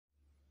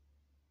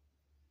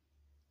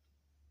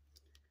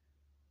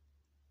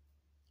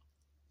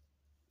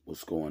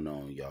What's going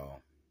on,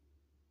 y'all?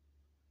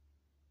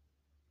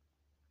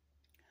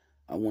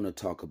 I want to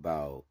talk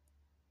about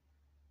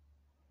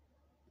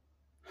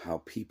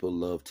how people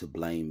love to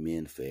blame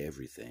men for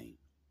everything.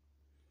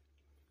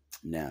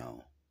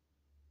 Now,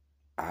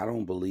 I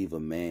don't believe a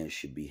man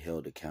should be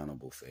held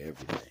accountable for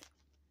everything.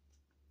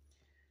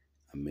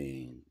 I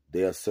mean,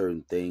 there are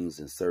certain things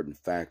and certain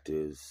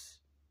factors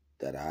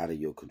that are out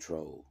of your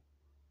control.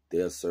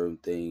 There are certain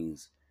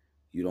things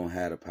you don't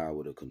have the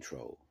power to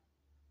control.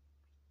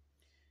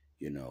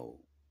 You know,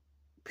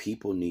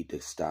 people need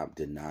to stop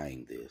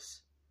denying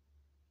this.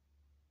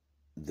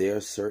 There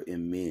are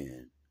certain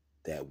men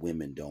that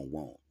women don't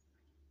want.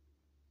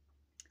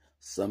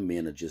 Some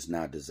men are just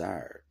not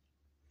desired.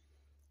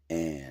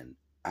 And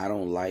I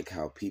don't like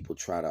how people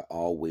try to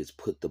always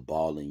put the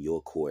ball in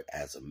your court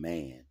as a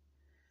man,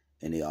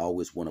 and they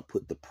always want to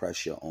put the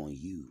pressure on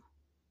you.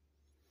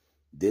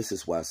 This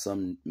is why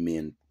some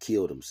men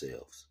kill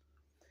themselves,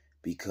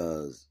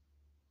 because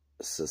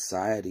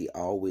society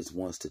always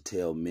wants to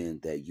tell men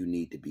that you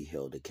need to be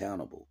held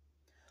accountable.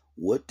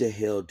 What the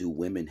hell do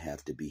women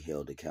have to be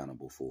held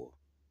accountable for?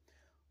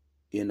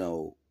 You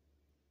know,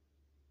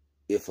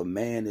 if a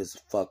man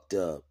is fucked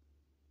up,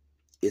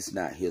 it's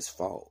not his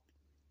fault.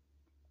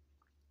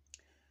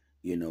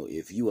 You know,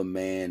 if you a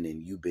man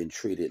and you've been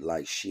treated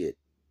like shit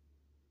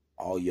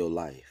all your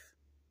life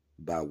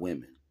by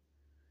women,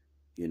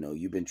 you know,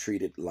 you've been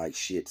treated like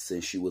shit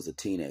since you was a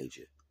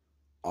teenager,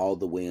 all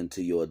the way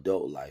into your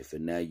adult life,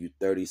 and now you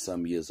 30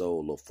 some years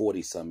old or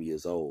 40 some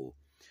years old,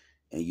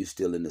 and you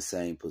still in the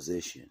same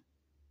position.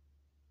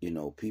 You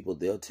know, people,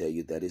 they'll tell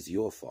you that it's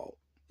your fault.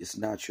 It's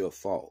not your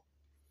fault.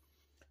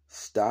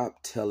 Stop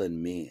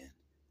telling men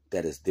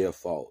that it's their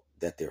fault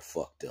that they're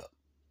fucked up.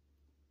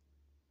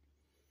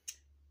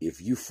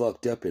 If you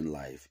fucked up in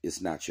life,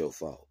 it's not your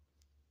fault.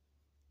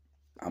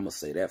 I'm going to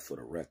say that for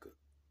the record.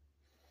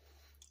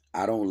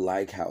 I don't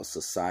like how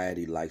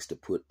society likes to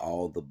put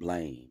all the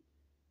blame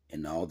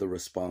and all the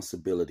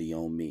responsibility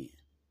on men.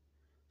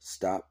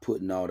 Stop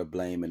putting all the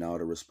blame and all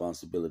the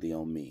responsibility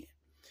on men.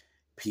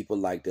 People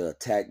like to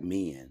attack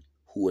men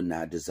who are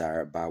not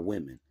desired by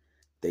women.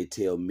 They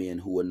tell men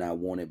who are not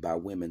wanted by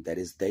women that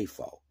it's their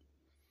fault.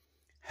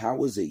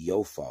 How is it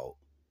your fault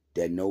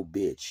that no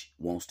bitch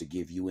wants to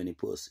give you any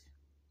pussy?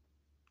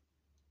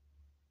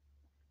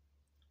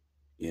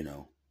 You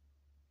know,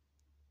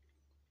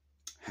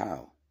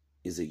 how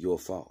is it your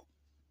fault?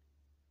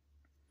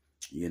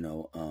 You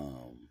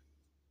know,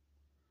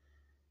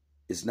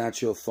 it's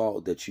not your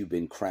fault that you've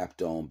been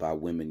crapped on by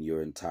women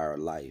your entire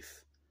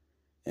life,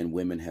 and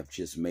women have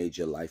just made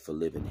your life a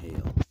living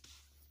hell.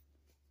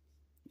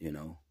 You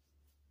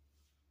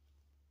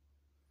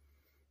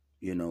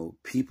know,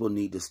 people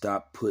need to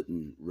stop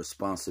putting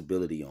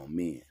responsibility on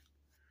men.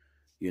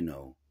 You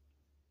know,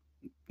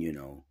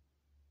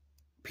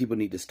 people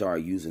need to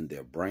start using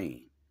their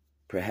brain.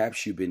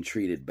 Perhaps you've been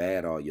treated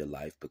bad all your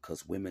life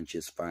because women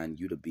just find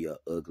you to be an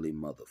ugly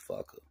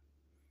motherfucker.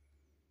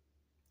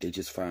 They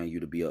just find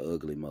you to be an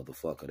ugly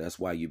motherfucker. That's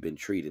why you've been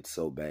treated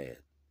so bad.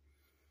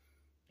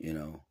 You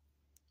know,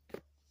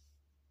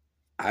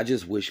 I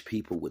just wish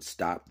people would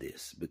stop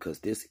this, because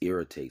this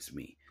irritates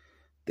me.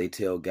 They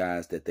tell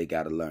guys that they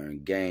got to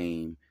learn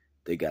game,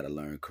 they got to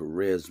learn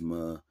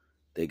charisma,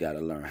 they got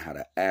to learn how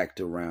to act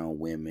around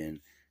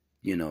women.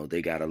 You know,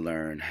 they got to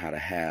learn how to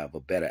have a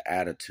better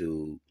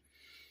attitude.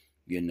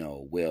 You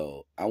know,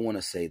 well, I want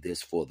to say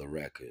this for the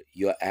record.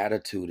 Your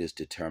attitude is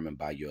determined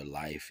by your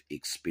life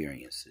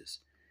experiences.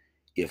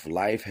 If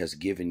life has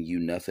given you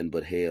nothing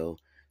but hell,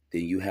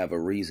 then you have a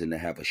reason to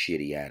have a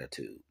shitty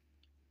attitude.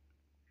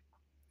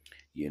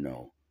 You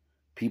know,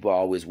 people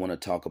always want to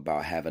talk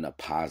about having a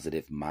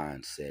positive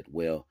mindset.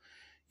 Well,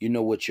 you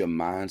know what your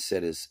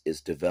mindset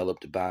is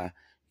developed by?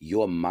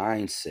 Your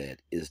mindset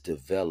is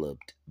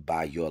developed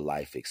by your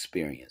life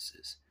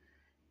experiences.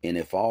 And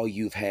if all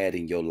you've had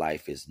in your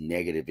life is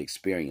negative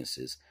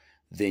experiences,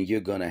 then you're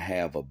going to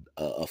have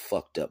a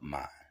fucked up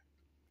mind.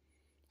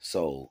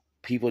 So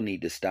people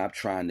need to stop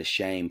trying to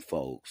shame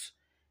folks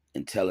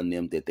and telling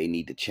them that they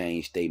need to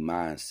change their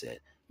mindset.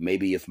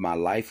 Maybe if my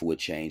life would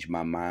change,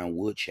 my mind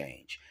would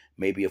change.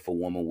 Maybe if a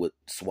woman would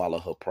swallow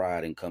her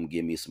pride and come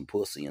give me some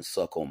pussy and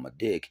suck on my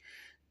dick,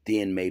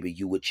 then maybe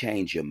you would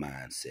change your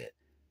mindset.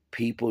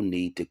 People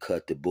need to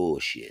cut the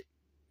bullshit.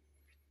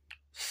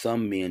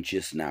 Some men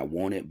just not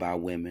wanted by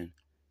women.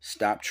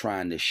 Stop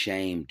trying to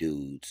shame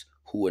dudes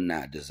who are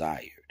not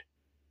desired.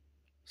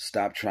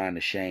 Stop trying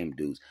to shame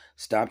dudes.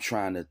 Stop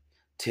trying to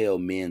tell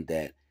men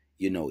that,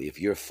 you know, if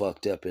you're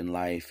fucked up in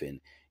life and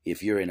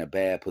if you're in a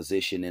bad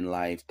position in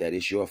life, that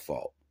it's your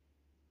fault.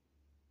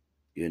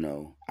 You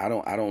know, I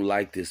don't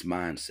like this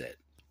mindset.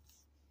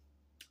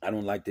 I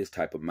don't like this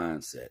type of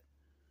mindset.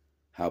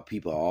 How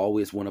people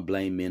always want to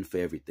blame men for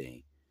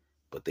everything,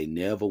 but they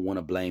never want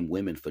to blame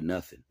women for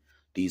nothing.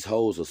 These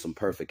hoes are some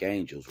perfect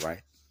angels,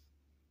 right?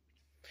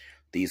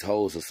 These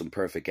hoes are some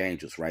perfect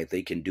angels, right?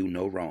 They can do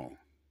no wrong.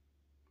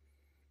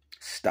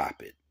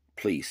 Stop it.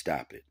 Please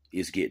stop it.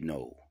 It's getting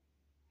old.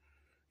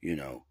 You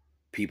know,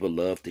 people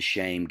love to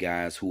shame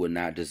guys who are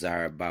not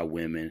desired by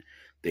women.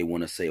 They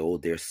want to say, oh,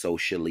 they're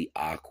socially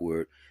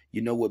awkward.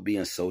 You know what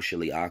being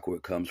socially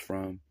awkward comes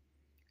from?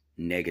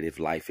 Negative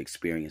life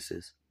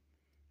experiences.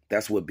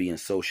 That's what being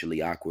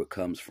socially awkward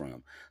comes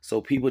from.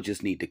 So people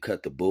just need to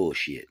cut the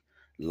bullshit.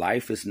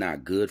 Life is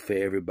not good for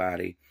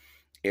everybody.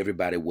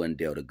 Everybody wasn't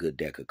dealt a good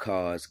deck of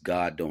cards.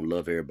 God don't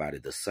love everybody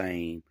the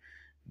same.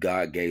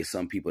 God gave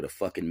some people the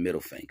fucking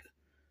middle finger.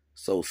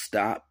 So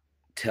stop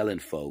telling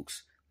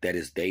folks that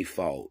it's their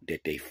fault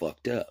that they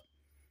fucked up.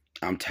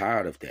 I'm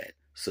tired of that.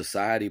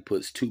 Society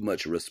puts too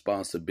much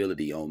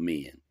responsibility on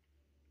men.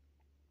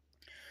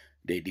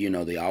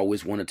 They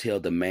always want to tell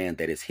the man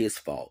that it's his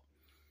fault.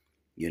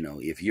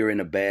 If you're in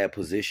a bad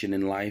position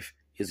in life,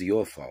 it's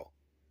your fault.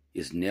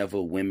 It's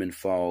never women's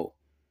fault.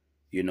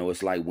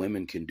 It's like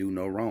women can do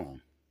no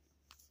wrong.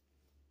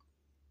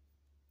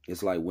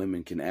 It's like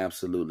women can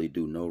absolutely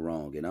do no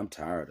wrong, and I'm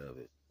tired of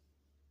it.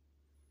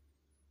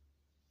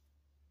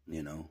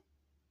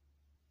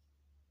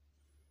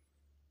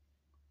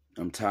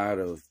 I'm tired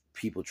of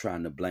people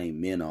trying to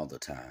blame men all the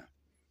time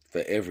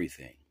for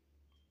everything.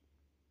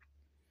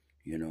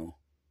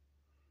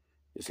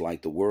 It's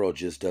like the world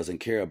just doesn't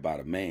care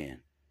about a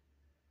man,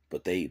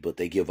 but they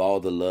give all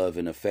the love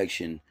and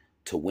affection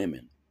to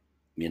women.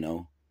 They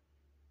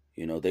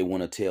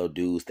want to tell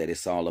dudes that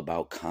it's all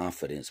about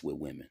confidence with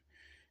women.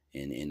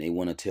 And they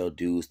want to tell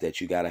dudes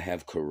that you got to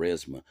have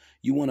charisma.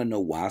 You want to know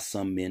why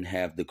some men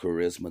have the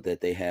charisma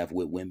that they have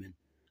with women?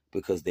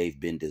 Because they've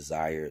been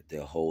desired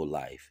their whole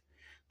life.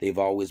 They've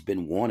always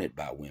been wanted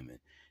by women.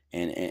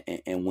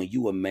 And when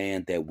you a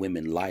man that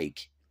women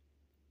like,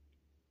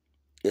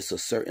 it's a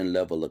certain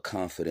level of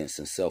confidence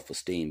and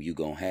self-esteem you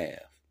gonna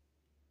have.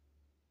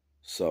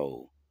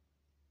 So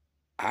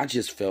I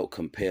just felt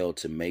compelled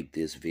to make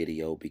this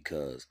video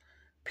because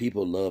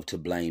people love to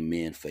blame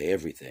men for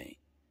everything.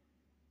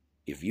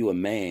 If you a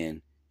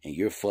man and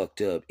you're fucked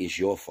up, it's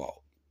your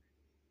fault.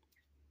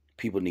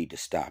 People need to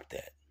stop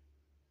that.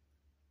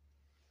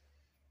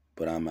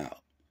 But I'm out.